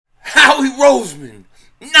Roseman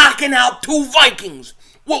knocking out 2 Vikings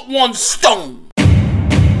with 1 stone.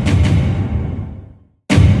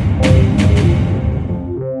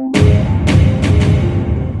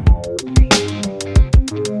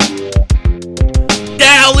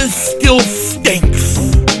 Dallas still stinks.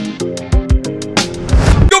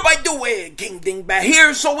 Yo, by the way, King Dingbat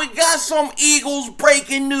here. So we got some Eagles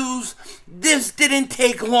breaking news. This didn't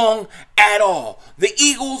take long at all. The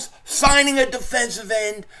Eagles signing a defensive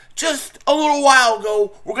end just a little while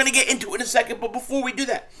ago. We're going to get into it in a second, but before we do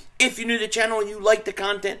that, if you're new to the channel and you like the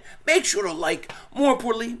content, make sure to like. More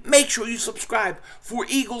importantly, make sure you subscribe for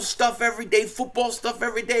Eagles stuff every day, football stuff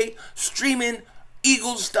every day, streaming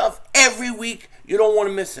Eagles stuff every week. You don't want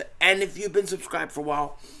to miss it. And if you've been subscribed for a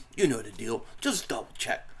while, you know the deal. Just double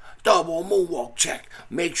check. Double moonwalk check.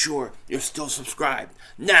 Make sure you're still subscribed.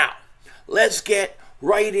 Now, let's get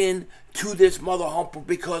right into this mother humper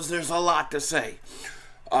because there's a lot to say.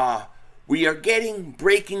 We are getting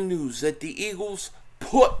breaking news that the Eagles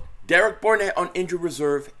put Derek Barnett on injured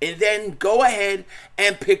reserve and then go ahead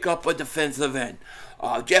and pick up a defensive end.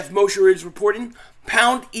 Jeff Mosher is reporting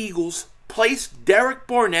Pound Eagles placed Derek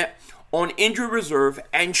Barnett on injured reserve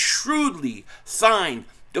and shrewdly signed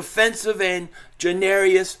defensive end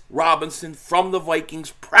Janarius Robinson from the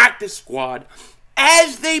Vikings practice squad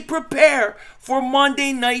as they prepare for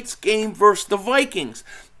Monday night's game versus the Vikings.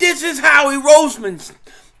 This is Howie Roseman.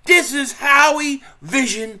 This is Howie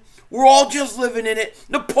vision. We're all just living in it.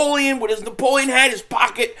 Napoleon with his Napoleon hat, his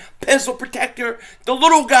pocket pencil protector. The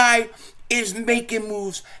little guy is making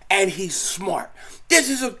moves and he's smart. This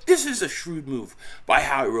is a shrewd move by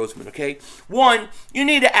Howie Roseman, okay? One, you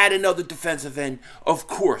need to add another defensive end, of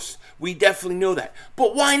course. We definitely know that.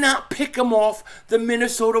 But why not pick him off the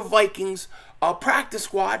Minnesota Vikings practice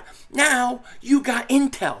squad? Now you got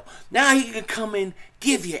intel. Now he can come in,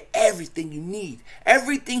 give you everything you need.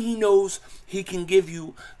 Everything he knows he can give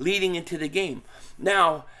you leading into the game.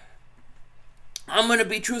 Now, I'm going to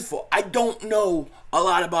be truthful. I don't know a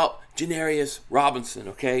lot about Janarius Robinson,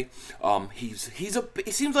 okay? He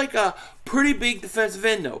seems like a pretty big defensive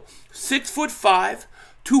end, though. 6'5",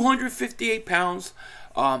 258 pounds,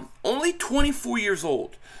 only 24 years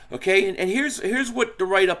old, okay? And here's what the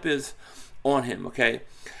write-up is on him, okay?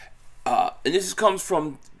 And this comes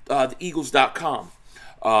from the Eagles.com.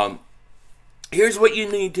 Here's what you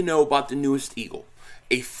need to know about the newest Eagle.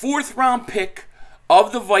 A 4th-round pick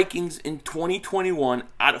of the Vikings in 2021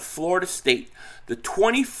 out of Florida State. The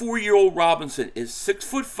 24-year-old Robinson is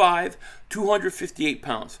 6'5", 258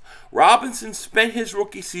 pounds. Robinson spent his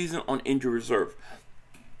rookie season on injured reserve.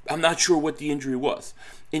 I'm not sure what the injury was.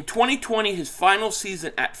 In 2020, his final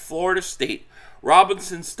season at Florida State,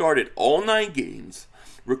 Robinson started all 9 games,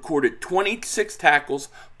 recorded 26 tackles,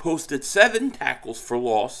 posted 7 tackles for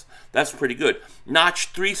loss. That's pretty good. Notched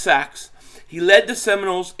 3 sacks. He led the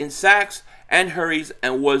Seminoles in sacks and hurries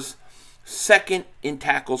and was 2nd in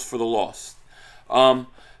tackles for the loss.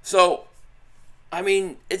 So, I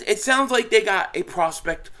mean, it sounds like they got a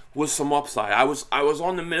prospect with some upside. I was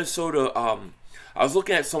on the Minnesota. I was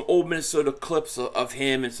looking at some old Minnesota clips of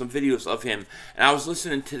him and some videos of him, and I was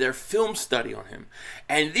listening to their film study on him.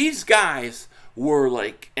 And these guys were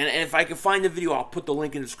like, and if I can find the video, I'll put the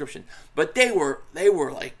link in the description. But they were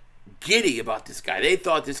like giddy about this guy. They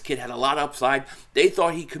thought this kid had a lot of upside. They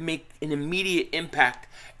thought he could make an immediate impact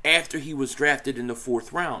after he was drafted in the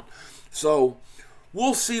 4th round. So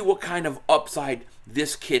we'll see what kind of upside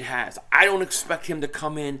this kid has. I don't expect him to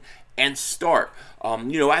come in and start.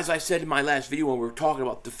 As I said in my last video when we were talking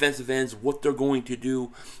about defensive ends, what they're going to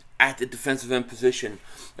do at the defensive end position.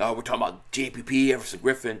 We're talking about JPP, Everson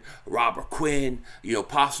Griffin, Robert Quinn,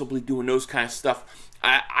 possibly doing those kind of stuff.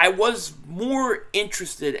 I was more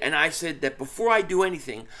interested, and I said that before I do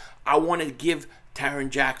anything, I want to give Taron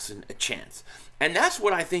Jackson a chance. And that's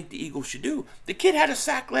what I think the Eagles should do. The kid had a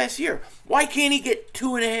sack last year. Why can't he get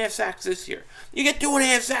 2.5 sacks this year? You get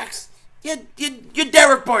 2.5 sacks, you're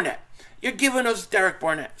Derek Barnett. You're giving us Derek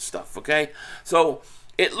Barnett stuff, okay? So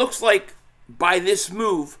it looks like by this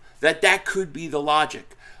move that could be the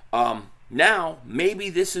logic. Now, maybe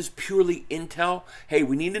this is purely intel. Hey,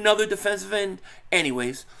 we need another defensive end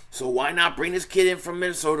anyways, so why not bring this kid in from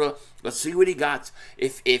Minnesota? Let's see what he got.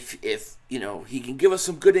 If he can give us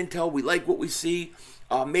some good intel, we like what we see,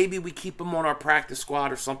 maybe we keep him on our practice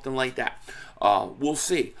squad or something like that. We'll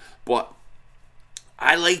see. But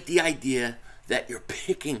I like the idea that you're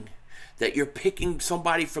picking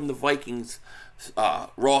somebody from the Vikings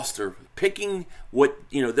roster, picking what,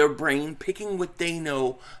 their brain, picking what they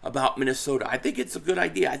know about Minnesota. I think it's a good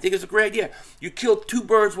idea. I think it's a great idea. You killed 2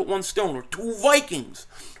 birds with 1 stone, or 2 Vikings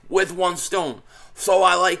with 1 stone. So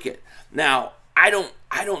I like it. Now, I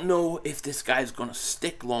don't know if this guy's going to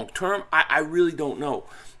stick long term. I really don't know.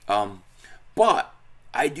 But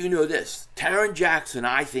I do know this. Taron Jackson,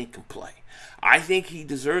 I think, can play. I think he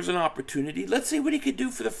deserves an opportunity. Let's see what he could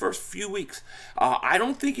do for the first few weeks. I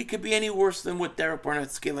don't think it could be any worse than what Derek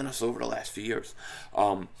Barnett's given us over the last few years.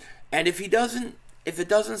 And if it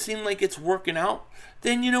doesn't seem like it's working out,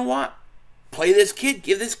 then you know what? Play this kid.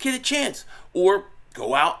 Give this kid a chance. Or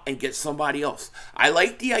go out and get somebody else. I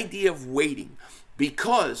like the idea of waiting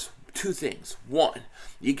because two things. One,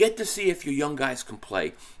 you get to see if your young guys can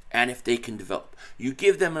play and if they can develop. You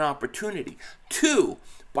give them an opportunity. Two,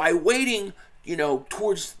 by waiting,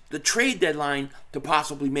 towards the trade deadline to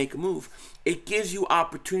possibly make a move, it gives you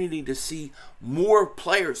opportunity to see more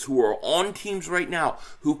players who are on teams right now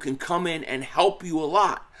who can come in and help you a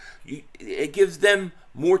lot. It gives them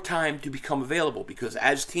more time to become available because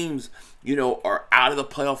as teams, are out of the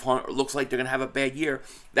playoff hunt or looks like they're going to have a bad year,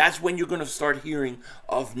 that's when you're going to start hearing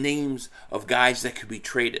of names of guys that could be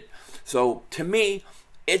traded. So to me,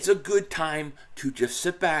 it's a good time to just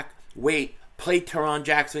sit back, wait, play Taron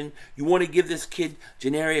Jackson. You want to give this kid,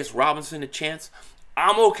 Janarius Robinson, a chance?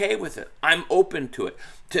 I'm okay with it. I'm open to it.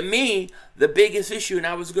 To me, the biggest issue, and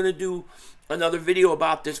I was going to do another video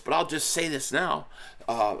about this, but I'll just say this now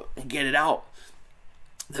and get it out.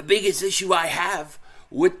 The biggest issue I have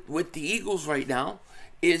with the Eagles right now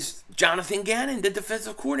is Jonathan Gannon, the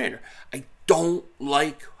defensive coordinator. I don't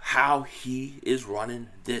like how he is running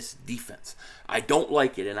this defense. I don't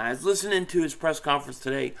like it. And I was listening to his press conference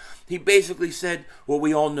today. He basically said, well,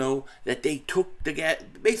 we all know that they took the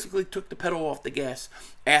pedal off the gas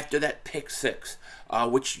after that pick six,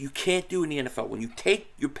 which you can't do in the NFL. When you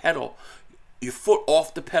take your foot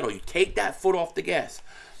off the pedal, you take that foot off the gas.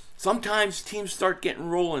 Sometimes teams start getting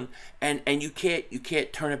rolling, and you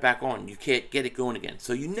can't turn it back on. You can't get it going again.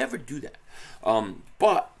 So you never do that.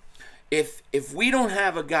 But if we don't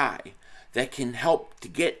have a guy that can help to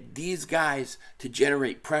get these guys to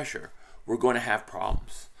generate pressure, we're going to have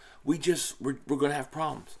problems. We're going to have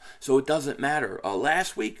problems. So it doesn't matter.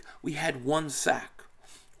 Last week we had one sack,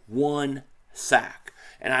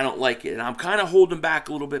 and I don't like it. And I'm kind of holding back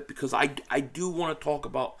a little bit because I do want to talk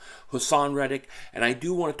about Hassan Reddick, and I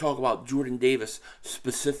do want to talk about Jordan Davis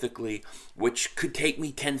specifically, which could take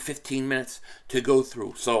me 10-15 minutes to go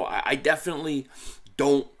through. So I definitely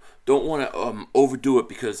don't want to overdo it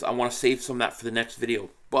because I want to save some of that for the next video.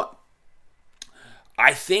 But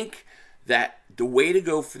I think that the way to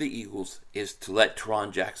go for the Eagles is to let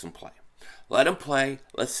Taron Jackson play. Let him play.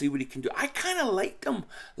 Let's see what he can do. I kind of liked him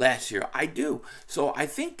last year. I do. So I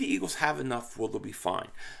think the Eagles have enough where they'll be fine.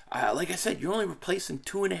 Like I said, you're only replacing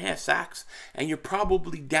 2.5 sacks, and you're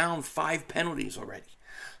probably down 5 penalties already.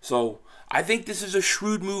 So I think this is a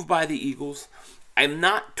shrewd move by the Eagles. I'm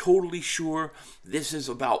not totally sure this is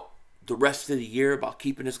about the rest of the year, about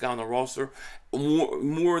keeping this guy on the roster,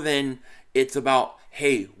 more than it's about,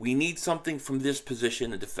 hey, we need something from this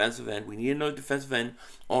position, a defensive end. We need another defensive end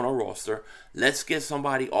on our roster. Let's get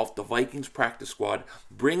somebody off the Vikings practice squad,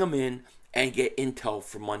 bring them in, and get intel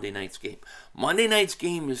for Monday night's game. Monday night's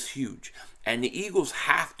game is huge, and the Eagles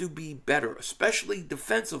have to be better, especially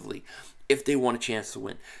defensively, if they want a chance to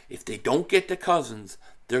win. If they don't get to Cousins,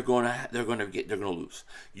 they're gonna lose.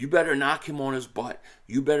 You better knock him on his butt.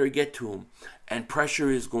 You better get to him, and pressure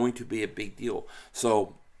is going to be a big deal.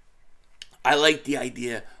 So I like the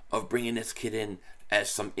idea of bringing this kid in as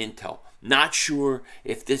some intel. Not sure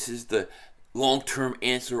if this is the long-term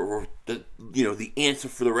answer or the answer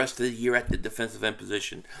for the rest of the year at the defensive end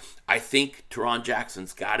position. I think Taron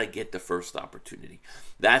Jackson's got to get the first opportunity.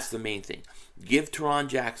 That's the main thing. Give Taron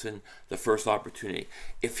Jackson the first opportunity.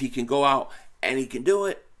 If he can go out and he can do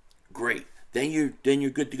it, great. Then you're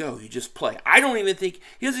good to go. You just play. I don't even think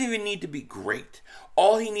he doesn't even need to be great.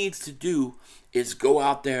 All he needs to do is go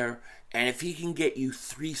out there, and if he can get you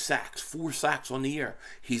 3 sacks, 4 sacks on the year,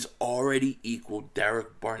 he's already equaled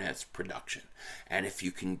Derek Barnett's production. And if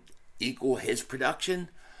you can equal his production,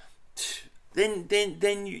 then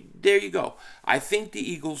there you go. I think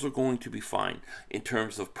the Eagles are going to be fine in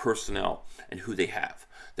terms of personnel and who they have.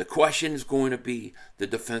 The question is going to be the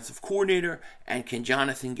defensive coordinator, and can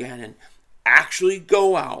Jonathan Gannon actually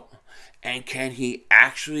go out, and can he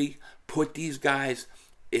actually put these guys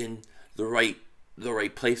in the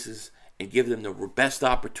right places and give them the best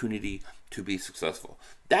opportunity to be successful.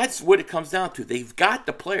 That's what it comes down to. They've got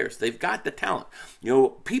the players. They've got the talent.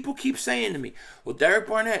 People keep saying to me, well, Derek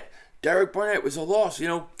Barnett was a loss.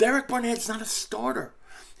 Derek Barnett's not a starter.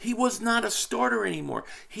 He was not a starter anymore.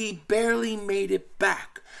 He barely made it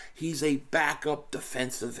back. He's a backup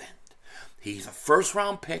defensive end. He's a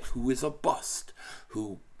first-round pick who is a bust,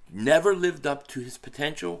 who never lived up to his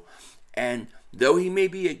potential, and though he may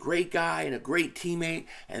be a great guy and a great teammate,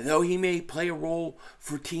 and though he may play a role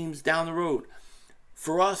for teams down the road,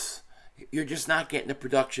 for us, you're just not getting the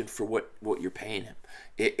production for what you're paying him,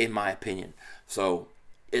 in my opinion. So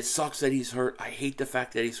it sucks that he's hurt. I hate the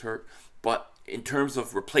fact that he's hurt. But in terms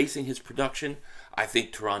of replacing his production, I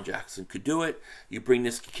think Teron Jackson could do it. You bring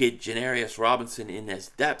this kid, Janarius Robinson, in as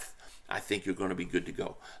depth, I think you're going to be good to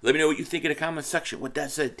go. Let me know what you think in the comment section. With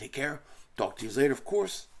that said, take care. Talk to you later. Of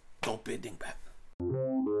course, don't be a dingbat.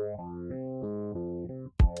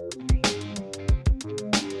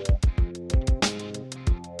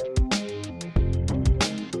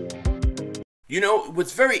 You know,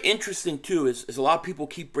 what's very interesting, too, is a lot of people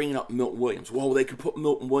keep bringing up Milton Williams. Well, they could put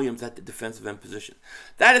Milton Williams at the defensive end position.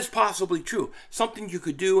 That is possibly true. Something you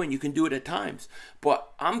could do, and you can do it at times. But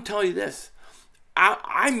I'm telling you this.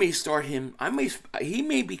 I may start him. He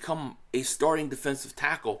may become a starting defensive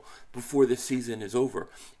tackle before this season is over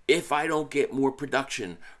if I don't get more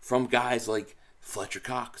production from guys like Fletcher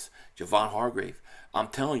Cox, Javon Hargrave. I'm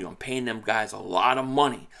telling you, I'm paying them guys a lot of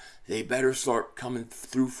money. They better start coming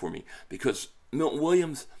through for me, because Milton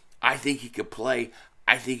Williams, I think he could play.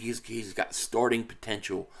 I think he's got starting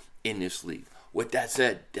potential in this league. With that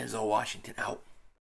said, Denzel Washington out.